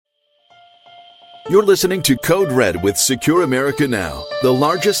You're listening to Code Red with Secure America Now, the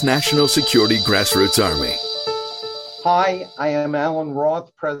largest national security grassroots army. Hi, I am Alan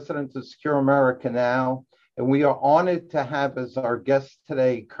Roth, President of Secure America Now, and we are honored to have as our guest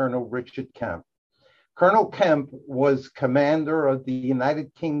today Colonel Richard Kemp. Colonel Kemp was commander of the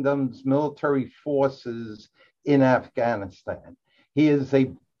United Kingdom's military forces in Afghanistan. He is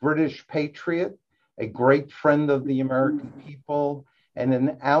a British patriot, a great friend of the American people, and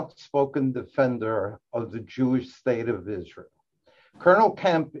an outspoken defender of the Jewish state of Israel. Colonel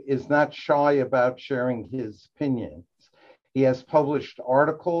Kemp is not shy about sharing his opinions. He has published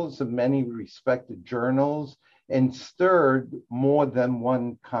articles in many respected journals and stirred more than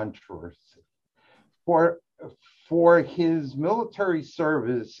one controversy. For his military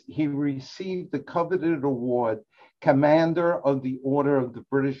service, he received the coveted award, Commander of the Order of the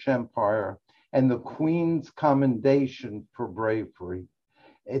British Empire, and the Queen's Commendation for bravery.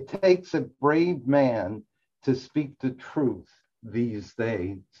 It takes a brave man to speak the truth these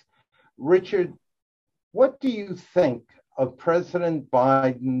days. Richard, what do you think of President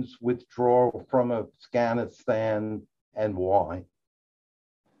Biden's withdrawal from Afghanistan and why?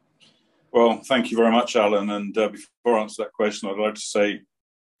 Well, thank you very much, Alan. And before I answer that question, I'd like to say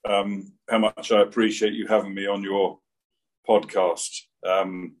how much I appreciate you having me on your podcast.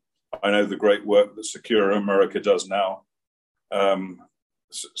 I know the great work that Secure America does now.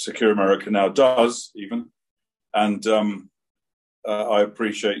 Secure America Now does, even. And I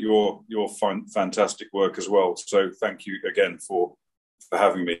appreciate your fantastic work as well. So thank you again for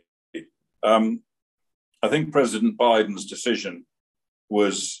having me. I think President Biden's decision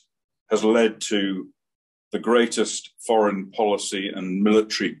has led to the greatest foreign policy and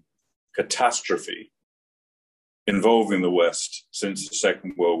military catastrophe involving the West since the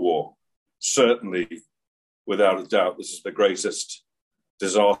Second World War. Certainly, without a doubt, this is the greatest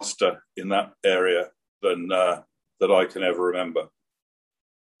disaster in that area that I can ever remember.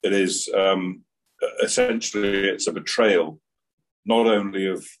 It is essentially, it's a betrayal, not only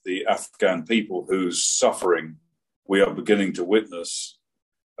of the Afghan people whose suffering we are beginning to witness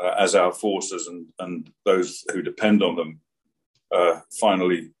as our forces and those who depend on them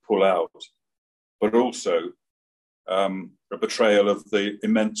finally pull out, but also a betrayal of the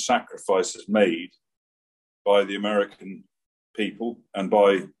immense sacrifices made by the American people and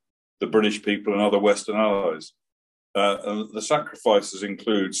by the British people and other Western allies. The sacrifices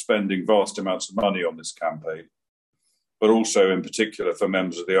include spending vast amounts of money on this campaign, but also in particular for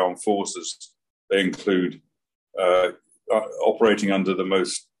members of the armed forces, they include operating under the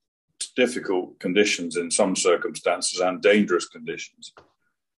most difficult conditions in some circumstances and dangerous conditions.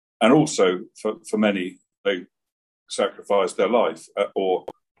 And also for many, they sacrifice their life or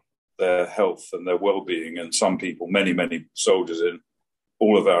their health and their well-being. And some people, many soldiers in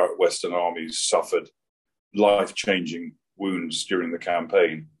all of our Western armies suffered life-changing wounds during the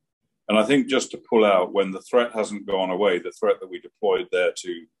campaign. And I think just to pull out, when the threat hasn't gone away, the threat that we deployed there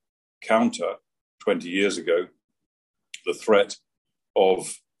to counter 20 years ago, the threat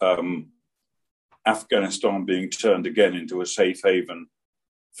of Afghanistan being turned again into a safe haven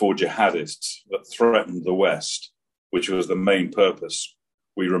for jihadists that threatened the West, which was the main purpose.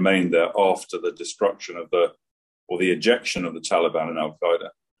 We remained there after the destruction of the ejection of the Taliban and Al-Qaeda.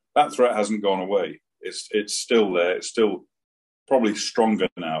 That threat hasn't gone away. It's still there. It's still probably stronger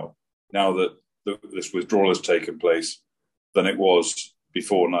now that this withdrawal has taken place than it was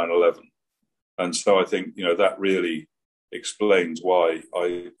before 9/11. And so I think, that really explains why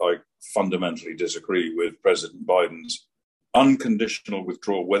I fundamentally disagree with President Biden's unconditional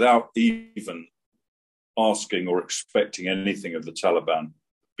withdrawal without even asking or expecting anything of the Taliban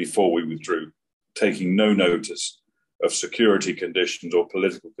before we withdrew, taking no notice of security conditions or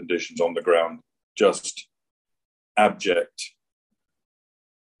political conditions on the ground, just abject,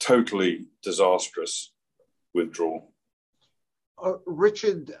 totally disastrous withdrawal.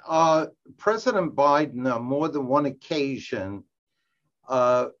 Richard, President Biden on more than one occasion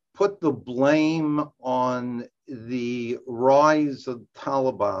put the blame on the rise of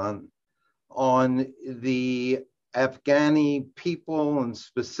Taliban on the Afghani people and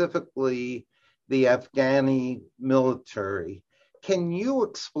specifically the Afghani military. Can you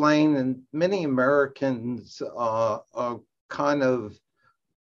explain, and many Americans are kind of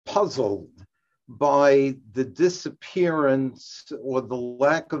puzzled by the disappearance or the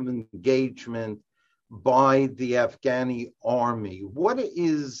lack of engagement by the Afghani army. What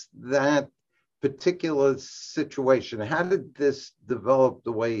is that particular situation? How did this develop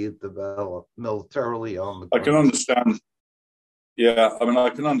the way it developed militarily on the ground? I can understand. Yeah, I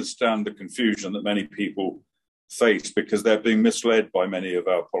can understand the confusion that many people face because they're being misled by many of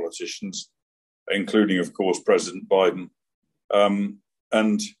our politicians. including, of course, President Biden.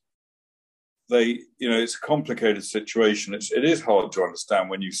 And it's a complicated situation. It is hard to understand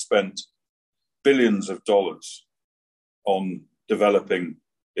when you spent billions of dollars on developing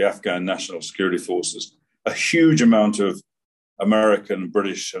the Afghan National Security Forces, a huge amount of American,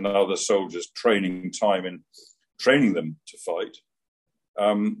 British, and other soldiers training time in training them to fight,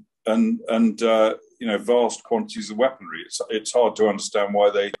 and vast quantities of weaponry. It's hard to understand why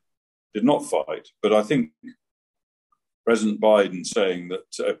they did not fight. But I think President Biden saying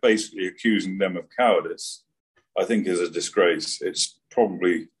that, basically accusing them of cowardice, I think is a disgrace. It's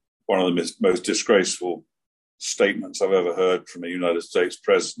probably one of the most disgraceful statements I've ever heard from a United States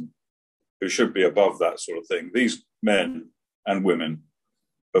president, who should be above that sort of thing. These men and women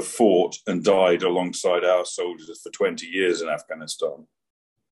have fought and died alongside our soldiers for 20 years in Afghanistan.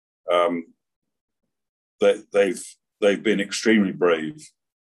 They've been extremely brave.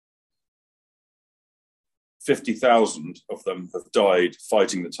 50,000 of them have died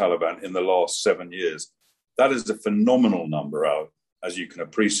fighting the Taliban in the last 7 years. That is a phenomenal number, as you can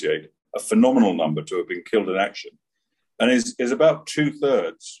appreciate, a phenomenal number to have been killed in action, and is about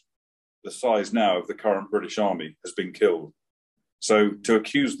 2/3 the size now of the current British Army has been killed. So to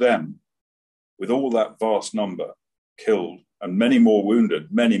accuse them, with all that vast number killed and many more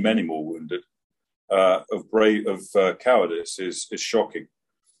wounded, many more wounded, of cowardice is shocking.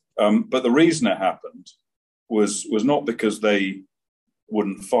 But the reason it happened was not because they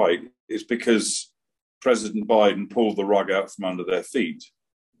wouldn't fight. It's because President Biden pulled the rug out from under their feet.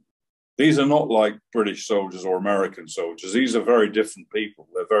 These are not like British soldiers or American soldiers. These are very different people.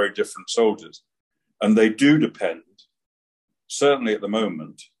 They're very different soldiers. And they do depend, certainly at the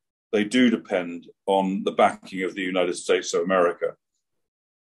moment, they do depend on the backing of the United States of America,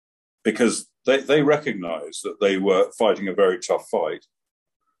 because they recognize that they were fighting a very tough fight,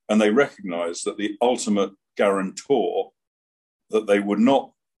 and they recognize that the ultimate guarantor that they would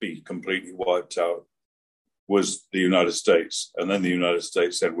not be completely wiped out was the United States. And then the United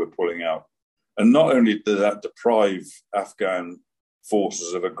States said, we're pulling out. And not only did that deprive Afghan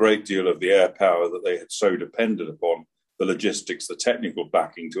forces of a great deal of the air power that they had so depended upon, the logistics, the technical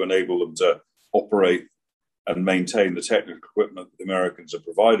backing to enable them to operate and maintain the technical equipment that the Americans have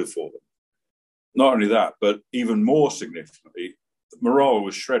provided for them. Not only that, but even more significantly, morale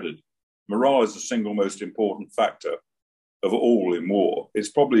was shredded. Morale is the single most important factor of all in war. It's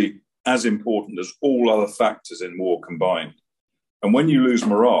probably as important as all other factors in war combined. And when you lose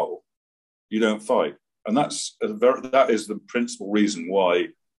morale, you don't fight. And that is the principal reason why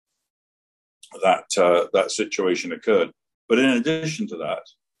that situation occurred. But in addition to that,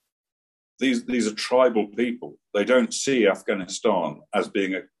 these are tribal people. They don't see Afghanistan as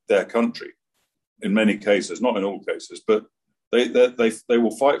being their country in many cases, not in all cases, but they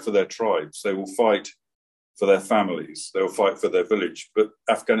will fight for their tribes. They will fight for their families. They will fight for their village. But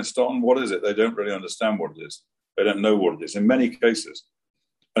Afghanistan, what is it? They don't really understand what it is. They don't know what it is in many cases.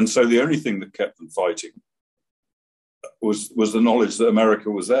 And so the only thing that kept them fighting was the knowledge that America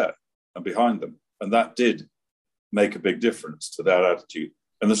was there and behind them. And that did make a big difference to that attitude.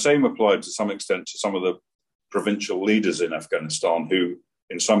 And the same applied to some extent to some of the provincial leaders in Afghanistan who,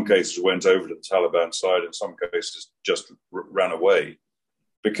 in some cases, went over to the Taliban side, in some cases just ran away.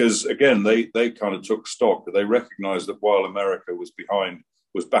 Because, again, they kind of took stock. They recognized that while America was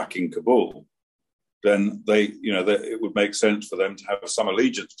backing Kabul, then it would make sense for them to have some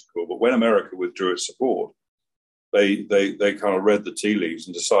allegiance to Kabul. But when America withdrew its support, they kind of read the tea leaves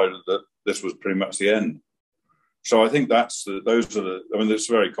and decided that this was pretty much the end. So I think it's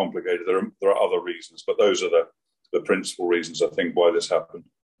very complicated. There are other reasons, but those are the principal reasons, I think, why this happened.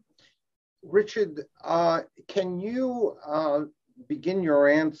 Richard, can you begin your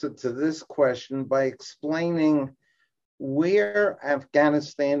answer to this question by explaining where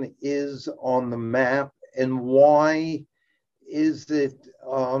Afghanistan is on the map and why is it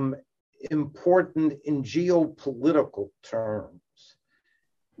important in geopolitical terms?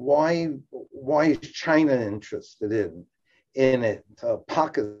 Why is China interested in it?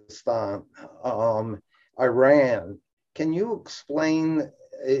 Pakistan, Iran. Can you explain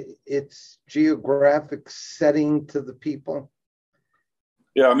its geographic setting to the people?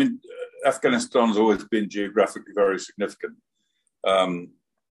 Yeah, I mean, Afghanistan's always been geographically very significant, and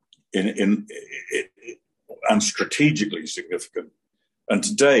strategically significant, and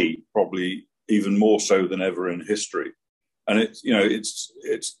today probably even more so than ever in history. And it's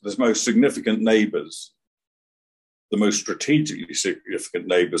the most significant neighbours, the most strategically significant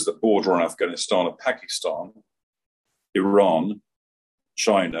neighbours that border on Afghanistan are Pakistan, Iran,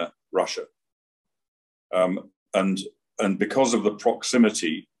 China, Russia, and because of the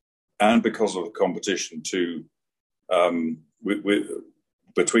proximity and because of the competition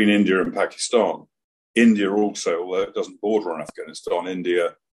between India and Pakistan. India also, although it doesn't border on Afghanistan,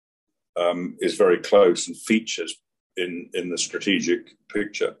 India is very close and features in the strategic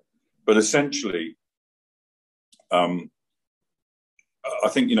picture. But essentially, I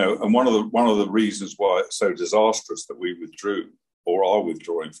think, and one of the reasons why it's so disastrous that we withdrew or are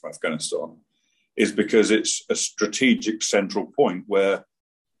withdrawing from Afghanistan is because it's a strategic central point where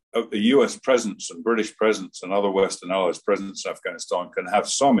a US presence and British presence and other Western allies' presence in Afghanistan can have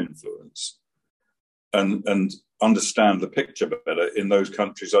some influence and understand the picture better in those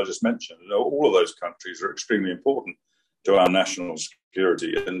countries I just mentioned. All of those countries are extremely important to our national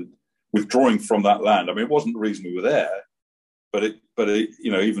security, and withdrawing from that land, I mean, it wasn't the reason we were there, but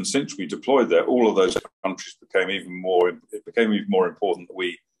even since we deployed there, all of those countries became even more important that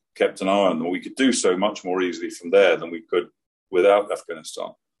we kept an eye on them. We could do so much more easily from there than we could without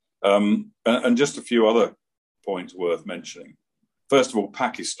Afghanistan. And just a few other points worth mentioning. First of all,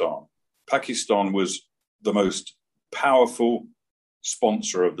 Pakistan. Pakistan was the most powerful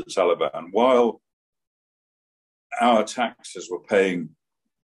sponsor of the Taliban. While our taxes were paying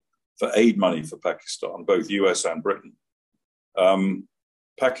for aid money for Pakistan, both US and Britain,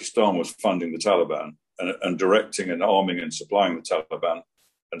 Pakistan was funding the Taliban and directing and arming and supplying the Taliban,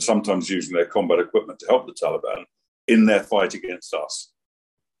 and sometimes using their combat equipment to help the Taliban in their fight against us.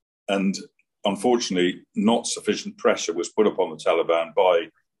 And unfortunately, not sufficient pressure was put upon the Taliban by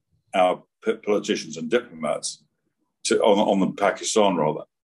our politicians and diplomats on the Pakistan rather,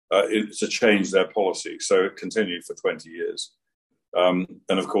 to change their policy. So it continued for 20 years. And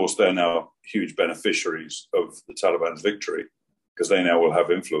of course, they're now huge beneficiaries of the Taliban's victory because they now will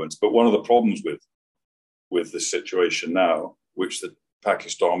have influence. But one of the problems with this situation now, which the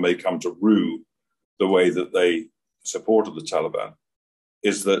Pakistan may come to rue the way that they supported the Taliban,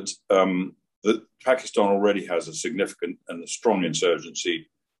 is that Pakistan already has a significant and a strong insurgency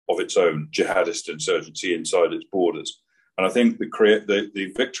of its own, jihadist insurgency inside its borders. And I think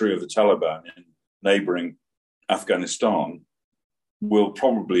the victory of the Taliban in neighboring Afghanistan will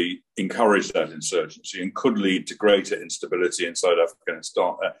probably encourage that insurgency and could lead to greater instability inside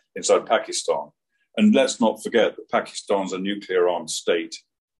Pakistan. And let's not forget that Pakistan's a nuclear-armed state.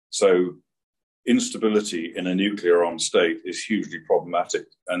 So instability in a nuclear-armed state is hugely problematic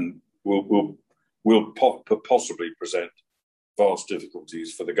and will possibly present vast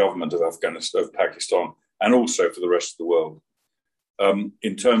difficulties for the government of Pakistan, and also for the rest of the world.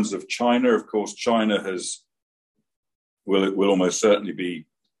 In terms of China, of course, China will almost certainly be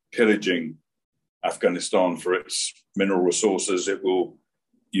pillaging Afghanistan for its mineral resources. It will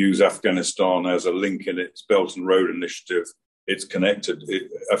use Afghanistan as a link in its Belt and Road Initiative. It's connected.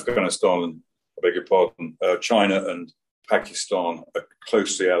 China and Pakistan are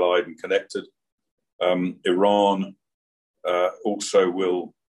closely allied and connected. Iran also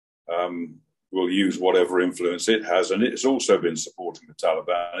will use whatever influence it has, and it's also been supporting the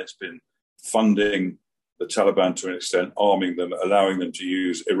Taliban. It's been funding the Taliban to an extent, arming them, allowing them to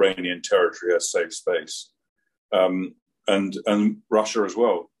use Iranian territory as safe space, and Russia as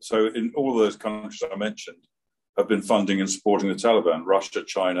well. So in all of those countries I mentioned have been funding and supporting the Taliban: Russia,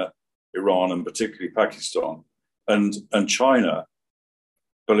 China, Iran, and particularly Pakistan. And China,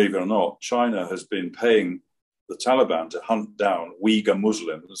 believe it or not, China has been paying the Taliban to hunt down Uyghur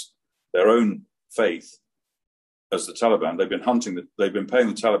Muslims, their own faith as the Taliban. They've been paying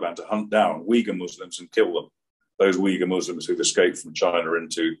the Taliban to hunt down Uyghur Muslims and kill them, those Uyghur Muslims who've escaped from China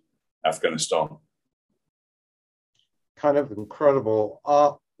into Afghanistan. Kind of incredible.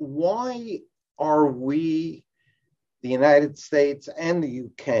 Why are we, the United States and the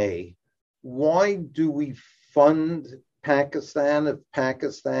UK, why do we fund Pakistan if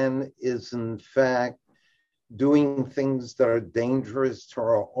Pakistan is in fact doing things that are dangerous to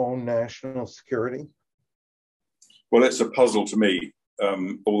our own national security? Well, it's a puzzle to me,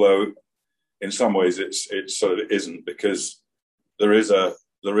 although in some ways it sort of isn't, because there is a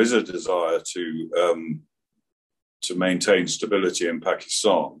desire to maintain stability in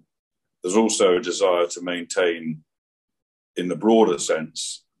Pakistan. There's also a desire to maintain, in the broader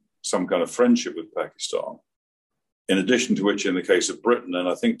sense, some kind of friendship with Pakistan. In addition to which, in the case of Britain, and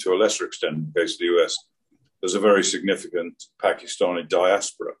I think to a lesser extent in the case of the US, there's a very significant Pakistani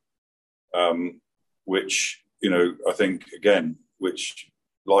diaspora, which, I think, again, which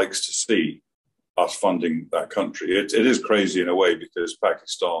likes to see us funding that country. It is crazy in a way because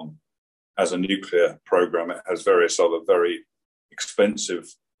Pakistan has a nuclear program. It has various other very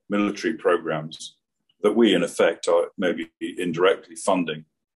expensive military programs that we, in effect, are maybe indirectly funding.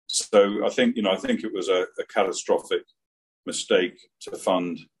 So I think it was a catastrophic mistake to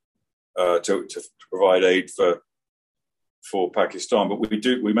fund to provide aid for Pakistan. But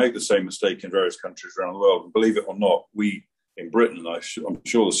we make the same mistake in various countries around the world. And believe it or not, we in Britain, I'm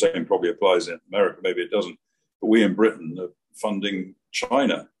sure the same probably applies in America, maybe it doesn't, but we in Britain are funding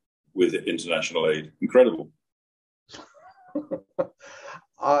China with international aid. Incredible.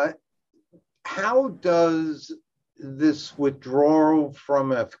 How does this withdrawal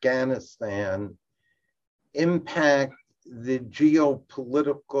from Afghanistan impact the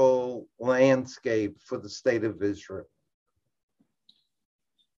geopolitical landscape for the state of Israel?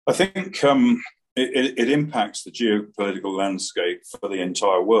 I think it impacts the geopolitical landscape for the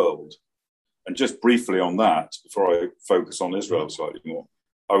entire world. And just briefly on that, before I focus on Israel slightly more,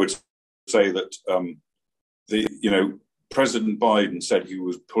 I would say that President Biden said he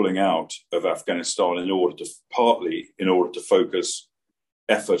was pulling out of Afghanistan partly in order to focus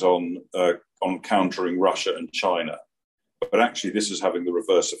effort on countering Russia and China. But actually, this is having the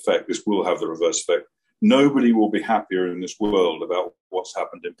reverse effect. This will have the reverse effect. Nobody will be happier in this world about what's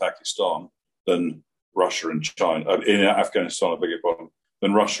happened in Pakistan than Russia and China. In Afghanistan, I beg your pardon,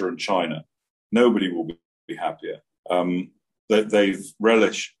 than Russia and China. Nobody will be happier.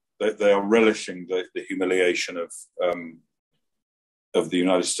 They are relishing the humiliation of the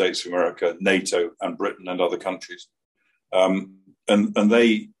United States of America, NATO, and Britain and other countries, and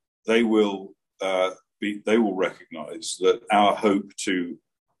they will recognise that our hope to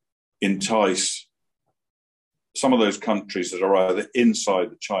entice some of those countries that are either inside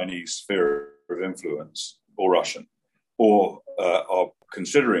the Chinese sphere of influence or Russian, or are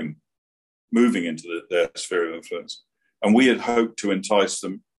considering moving into their sphere of influence, and we had hoped to entice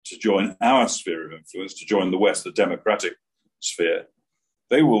them to join our sphere of influence, to join the West, the democratic sphere.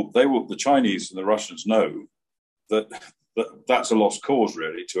 The Chinese and the Russians know that that's a lost cause,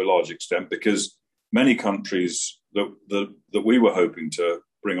 really, to a large extent, because many countries that we were hoping to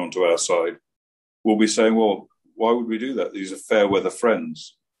bring onto our side will be saying, well, why would we do that? These are fair weather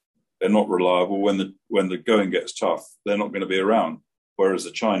friends. They're not reliable. When the going gets tough, they're not going to be around. Whereas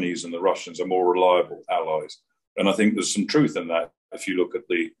the Chinese and the Russians are more reliable allies. And I think there's some truth in that if you look at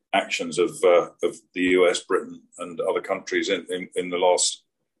the actions of the US, Britain, and other countries in the last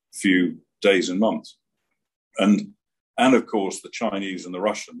few days and months. And of course, the Chinese and the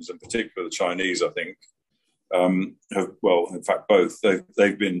Russians, in particular the Chinese, I think, in fact, both,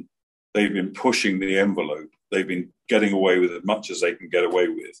 they've been pushing the envelope. They've been getting away with as much as they can get away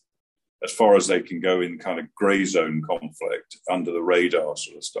with, as far as they can go in kind of grey zone conflict, under the radar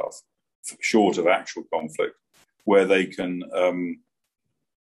sort of stuff, short of actual conflict, where they can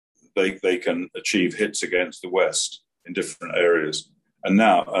achieve hits against the West in different areas. And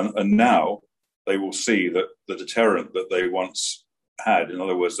now they will see that the deterrent that they once had, in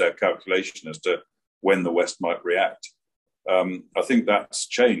other words, their calculation as to when the West might react, I think that's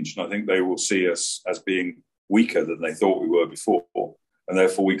changed. And I think they will see us as being weaker than they thought we were before. And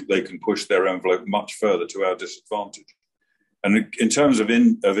therefore they can push their envelope much further to our disadvantage. And in terms of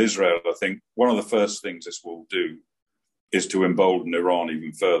Israel, I think one of the first things this will do is to embolden Iran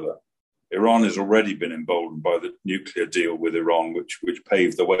even further. Iran has already been emboldened by the nuclear deal with Iran, which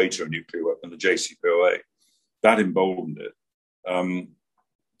paved the way to a nuclear weapon, the JCPOA. That emboldened it. And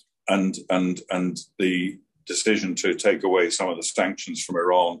the decision to take away some of the sanctions from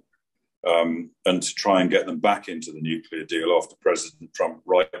Iran and to try and get them back into the nuclear deal after President Trump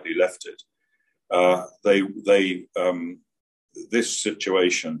rightly left it. This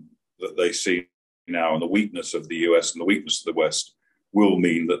situation that they see now, and the weakness of the US and the weakness of the West, will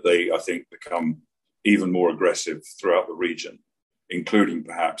mean that they, I think, become even more aggressive throughout the region, including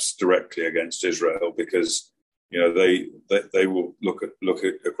perhaps directly against Israel, because they will look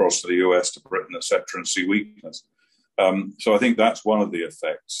across to the US, to Britain, etc., and see weakness. So I think that's one of the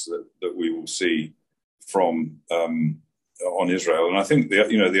effects that we will see from on Israel. And I think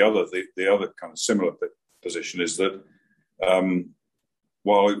the other kind of similar position is that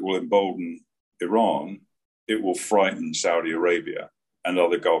while it will embolden Iran, it will frighten Saudi Arabia and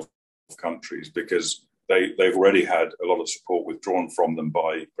other Gulf countries, because they've already had a lot of support withdrawn from them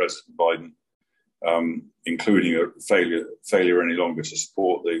by President Biden, including a failure any longer to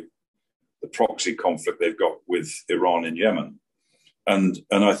support the proxy conflict they've got with Iran in Yemen, and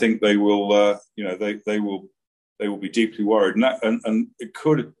I think they will they will be deeply worried, and it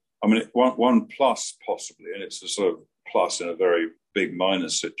could, I mean, one plus possibly, and it's a sort of plus in a very big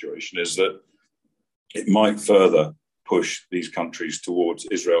minus situation, is that it might further push these countries towards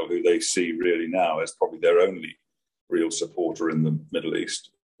Israel, who they see really now as probably their only real supporter in the Middle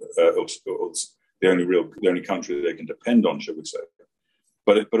East, or the only country they can depend on, should we say.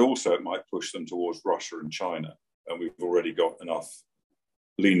 But also it might push them towards Russia and China, and we've already got enough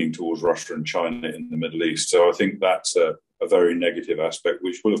leaning towards Russia and China in the Middle East. So I think that's a very negative aspect,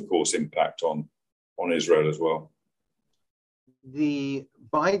 which will, of course, impact on Israel as well. The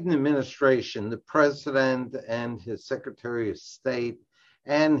Biden administration, the president and his Secretary of State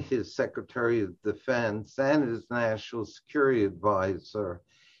and his Secretary of Defense and his National Security Advisor,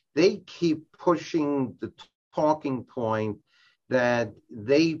 they keep pushing the talking point that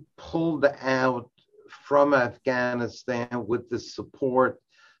they pulled out from Afghanistan with the support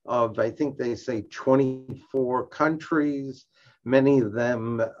of, I think they say, 24 countries. Many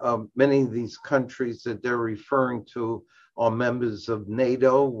of these countries that they're referring to are members of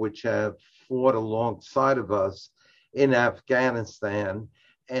NATO, which have fought alongside of us in Afghanistan.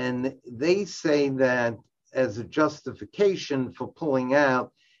 And they say that as a justification for pulling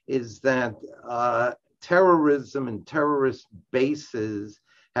out is that terrorism and terrorist bases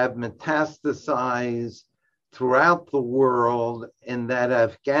have metastasized throughout the world, and that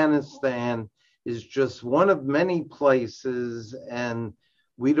Afghanistan is just one of many places, and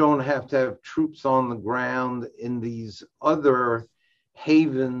we don't have to have troops on the ground in these other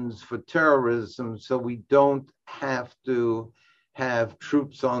havens for terrorism, so we don't have to have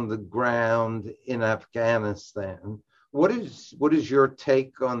troops on the ground in Afghanistan. What is your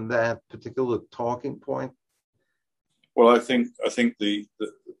take on that particular talking point? Well, I think the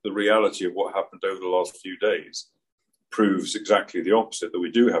reality of what happened over the last few days proves exactly the opposite, that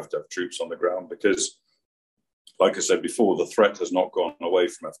we do have to have troops on the ground because, like I said before, the threat has not gone away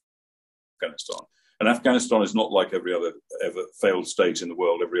from Afghanistan. And Afghanistan is not like every other failed state in the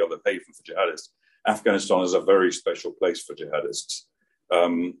world, every other haven for jihadists. Afghanistan is a very special place for jihadists.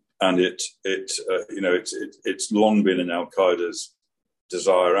 And it's long been in Al-Qaeda's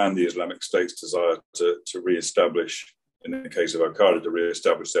desire and the Islamic State's desire to re-establish, in the case of Al-Qaeda, to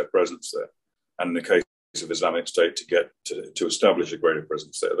re-establish their presence there. And in the case of Islamic State, to establish a greater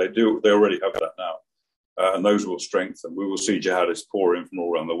presence there. They already have that now. And those will strengthen. We will see jihadists pour in from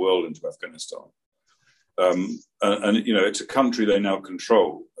all around the world into Afghanistan. It's a country they now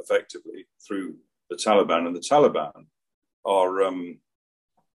control effectively through the Taliban. And the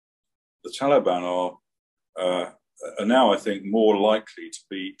Taliban are now, I think, more likely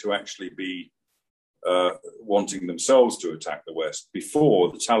to actually be wanting themselves to attack the West. Before,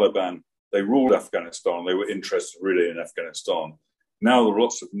 the Taliban, they ruled Afghanistan. They were interested really in Afghanistan. Now there are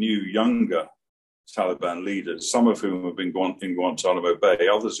lots of new, younger Taliban leaders, some of whom have been in Guantanamo Bay,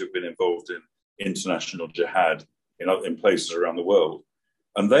 others who've been involved in international jihad in places around the world.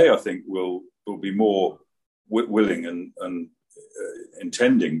 And they, I think, will be more willing and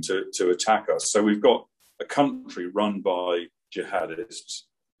intending to attack us. So we've got a country run by jihadists,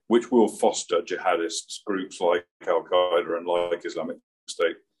 which will foster jihadist groups like Al-Qaeda and like Islamic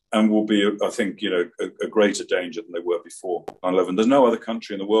State, and will be, I think, a greater danger than they were before 9/11. There's no other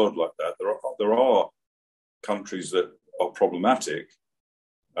country in the world like that. There are countries that are problematic.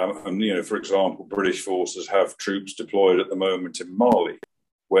 For example, British forces have troops deployed at the moment in Mali,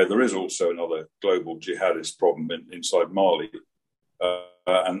 where there is also another global jihadist problem inside Mali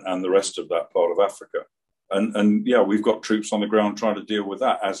and the rest of that part of Africa. And we've got troops on the ground trying to deal with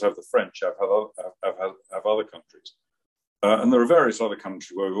that, as have the French, have other countries. And there are various other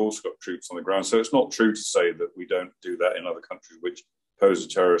countries where we've also got troops on the ground. So it's not true to say that we don't do that in other countries which pose a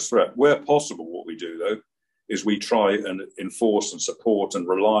terrorist threat. Where possible, what we do, though, is we try and enforce and support and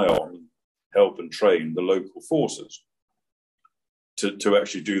rely on, help and train the local forces to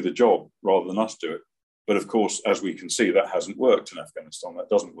actually do the job rather than us do it. But of course, as we can see, that hasn't worked in Afghanistan. That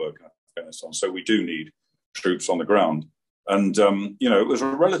doesn't work in Afghanistan. So we do need troops on the ground. And, it was a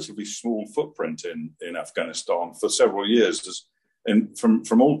relatively small footprint in Afghanistan for several years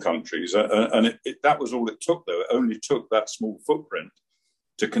from all countries. And that was all it took, though. It only took that small footprint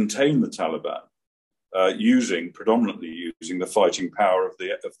to contain the Taliban, predominantly using the fighting power of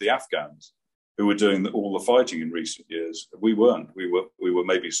the Afghans, who were doing all the fighting in recent years. We weren't. We were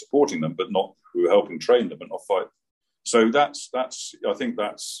maybe supporting them, but not. We were helping train them, but not fight. So that's. I think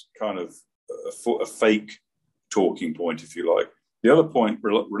that's kind of a fake talking point, if you like. The other point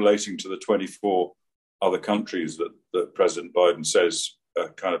relating to the 24 other countries that President Biden says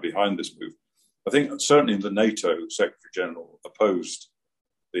are kind of behind this move, I think certainly the NATO Secretary General opposed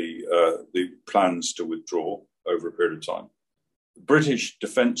the plans to withdraw over a period of time. The British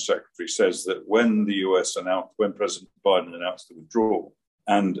Defense Secretary says that when President Biden announced the withdrawal,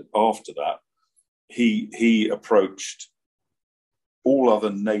 and after that, he approached all other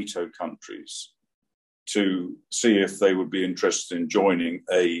NATO countries to see if they would be interested in joining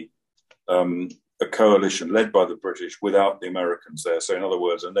a coalition led by the British without the Americans there. So in other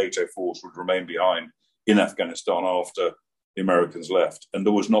words, a NATO force would remain behind in Afghanistan after the Americans left. And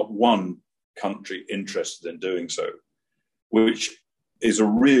there was not one country interested in doing so, which is a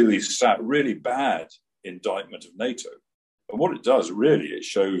really sad, really bad indictment of NATO. And what it does, really, it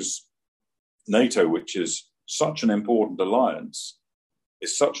shows NATO, which is such an important alliance,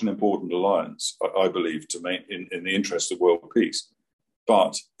 I believe, to make in the interest of world peace.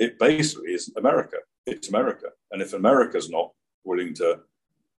 But it basically is America. It's America. And if America's not willing to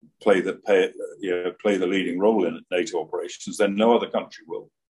play the leading role in NATO operations, then no other country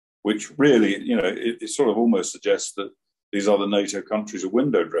will. Which really, it sort of almost suggests that these other NATO countries are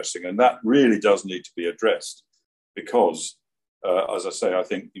window dressing, and that really does need to be addressed because, as I say, I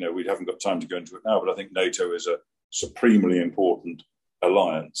think we haven't got time to go into it now, but I think NATO is a supremely important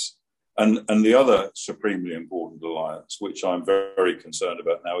alliance, and the other supremely important alliance, which I'm very, very concerned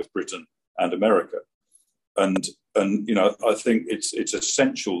about now, is Britain and America, and I think it's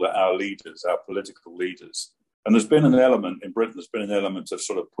essential that our leaders, our political leaders. And there's been an element in Britain, of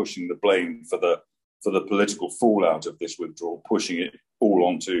sort of pushing the blame for the political fallout of this withdrawal, pushing it all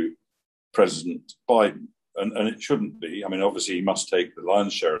onto President Biden. And it shouldn't be. I mean, obviously, he must take the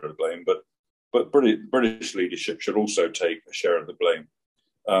lion's share of the blame, but British leadership should also take a share of the blame.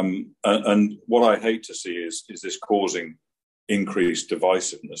 And what I hate to see is this causing increased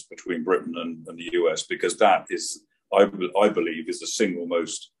divisiveness between Britain and the US, because that is, I believe, is the single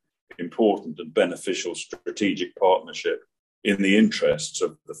most important and beneficial strategic partnership in the interests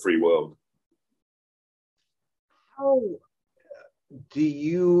of the free world. How do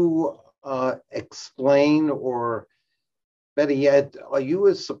you explain, or better yet, are you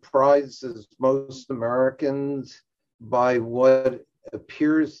as surprised as most Americans by what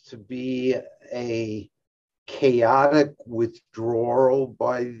appears to be a chaotic withdrawal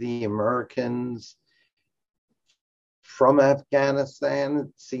by the Americans from Afghanistan?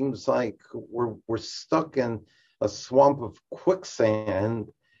 It seems like we're stuck in a swamp of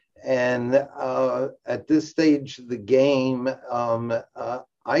quicksand, and at this stage of the game,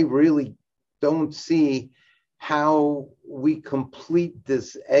 I really don't see how we complete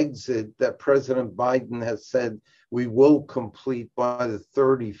this exit that President Biden has said we will complete by the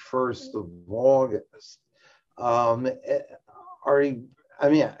 31st of August.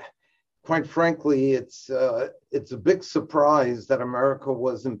 Quite frankly, it's a big surprise that America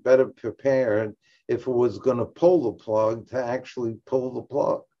wasn't better prepared if it was going to pull the plug to actually pull the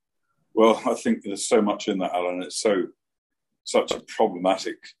plug. Well, I think there's so much in that, Alan. It's such a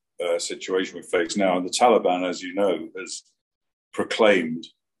problematic situation we face now. And the Taliban, as you know, has proclaimed,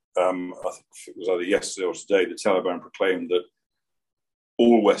 I think it was either yesterday or today, the Taliban proclaimed that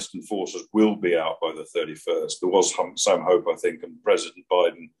all Western forces will be out by the 31st. There was some hope, I think, and President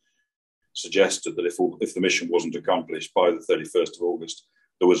Biden suggested that if the mission wasn't accomplished by the 31st of August,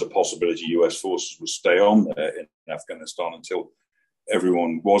 there was a possibility US forces would stay on there in Afghanistan until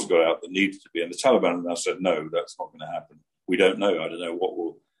everyone was got out that needed to be. And the Taliban have now said, no, that's not going to happen. We don't know. I don't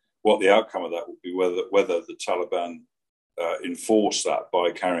know what the outcome of that will be, whether the Taliban enforce that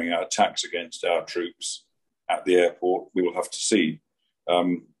by carrying out attacks against our troops at the airport. We will have to see.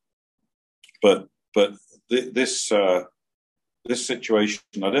 But this situation,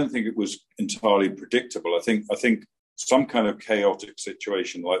 I don't think it was entirely predictable. I think some kind of chaotic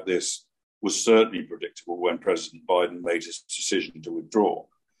situation like this was certainly predictable when President Biden made his decision to withdraw.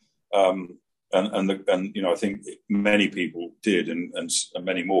 I think many people did, and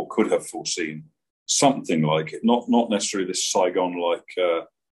many more could have foreseen something like it. Not necessarily this Saigon-like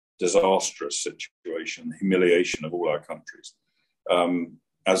disastrous situation, humiliation of all our countries.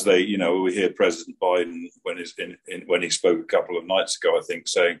 As they, we hear President Biden when he spoke a couple of nights ago, I think,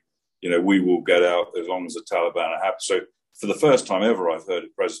 saying, we will get out as long as the Taliban are happy. So for the first time ever, I've heard a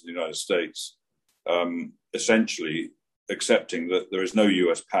president of the United States essentially accepting that there is no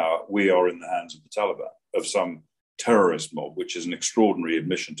US power. We are in the hands of the Taliban, of some terrorist mob, which is an extraordinary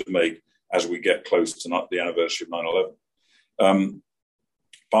admission to make as we get close to the anniversary of 9/11.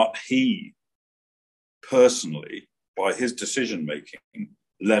 But he personally, by his decision-making,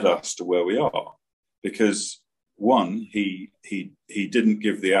 led us to where we are. Because one, he didn't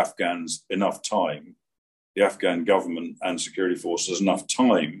give the Afghans enough time, the Afghan government and security forces enough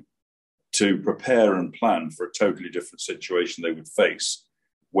time to prepare and plan for a totally different situation they would face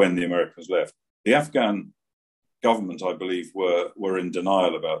when the Americans left. The Afghan government, I believe, were in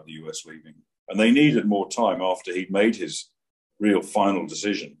denial about the US leaving. And they needed more time after he'd made his real final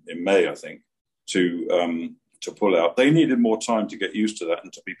decision in May, I think, to pull out. They needed more time to get used to that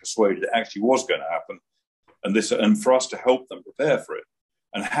and to be persuaded it actually was going to happen, and for us to help them prepare for it.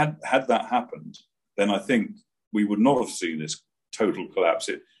 And had that happened, then I think we would not have seen this total collapse.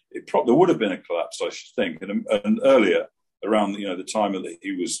 There would have been a collapse, I should think. And earlier, around the time that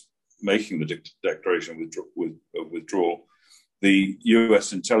he was making the declaration of withdrawal, the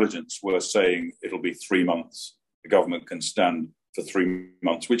US intelligence were saying it'll be 3 months. The government can stand for 3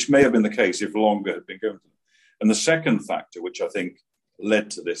 months, which may have been the case if longer had been given to them. And the second factor, which I think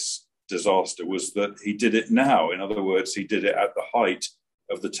led to this disaster, was that he did it now. In other words, he did it at the height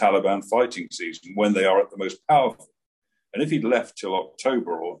of the Taliban fighting season, when they are at the most powerful. And if he'd left till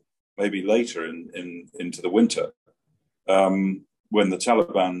October or maybe later into the winter, when the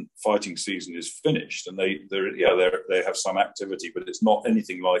Taliban fighting season is finished, and they have some activity, but it's not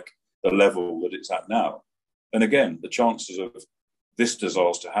anything like the level that it's at now. And again, the chances of this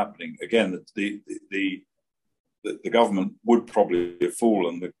disaster happening, again, the government would probably have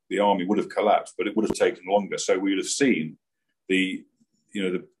fallen, the army would have collapsed, but it would have taken longer. So we would have seen the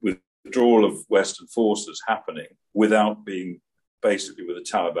withdrawal of Western forces happening without being basically with the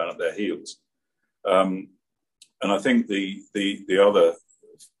Taliban at their heels. And I think the other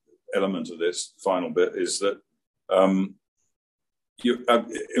element of this final bit is that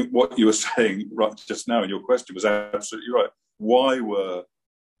what you were saying right just now in your question was absolutely right. Why were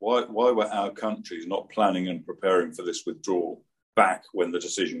our countries not planning and preparing for this withdrawal back when the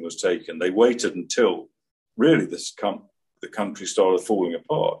decision was taken? They waited until really the country started falling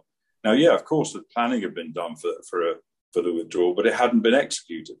apart. Now, yeah, of course, the planning had been done for the withdrawal, but it hadn't been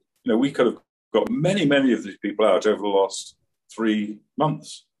executed. We could have got many of these people out over the last 3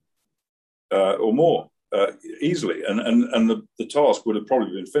 months or more easily, and the task would have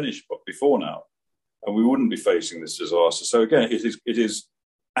probably been finished before now, and we wouldn't be facing this disaster. So again, it is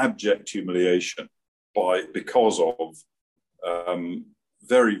abject humiliation because of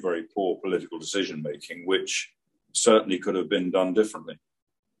very, very poor political decision making, which certainly could have been done differently.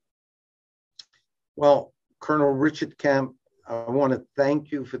 Well, Colonel Richard Kemp, I want to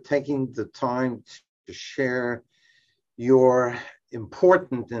thank you for taking the time to share your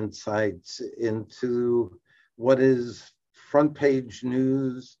important insights into what is front page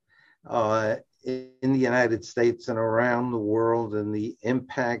news in the United States and around the world, and the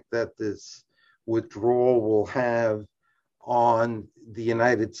impact that this withdrawal will have on the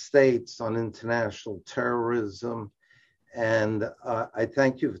United States, on international terrorism. And I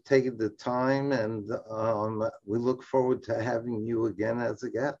thank you for taking the time, and we look forward to having you again as a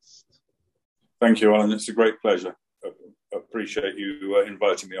guest. Thank you, Alan. It's a great pleasure. I appreciate you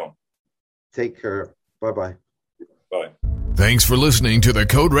inviting me on. Take care. Bye-bye. Bye. Thanks for listening to the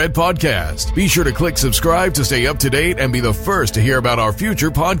Code Red Podcast. Be sure to click subscribe to stay up to date and be the first to hear about our future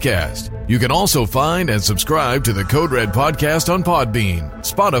podcast. You can also find and subscribe to the Code Red Podcast on Podbean,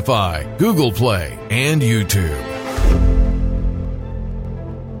 Spotify, Google Play, and YouTube.